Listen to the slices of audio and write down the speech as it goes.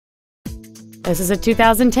This is a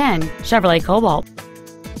 2010 Chevrolet Cobalt.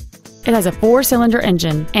 It has a 4-cylinder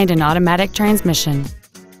engine and an automatic transmission.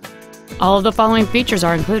 All of the following features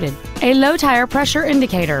are included: a low tire pressure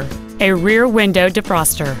indicator, a rear window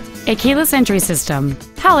defroster, a keyless entry system,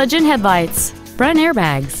 halogen headlights, front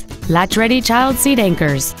airbags, latch-ready child seat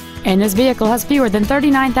anchors, and this vehicle has fewer than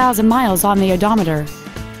 39,000 miles on the odometer.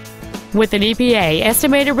 With an EPA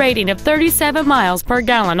estimated rating of 37 miles per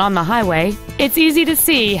gallon on the highway, it's easy to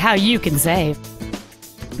see how you can save.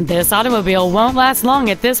 This automobile won't last long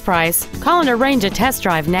at this price. Call and arrange a test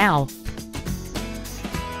drive now.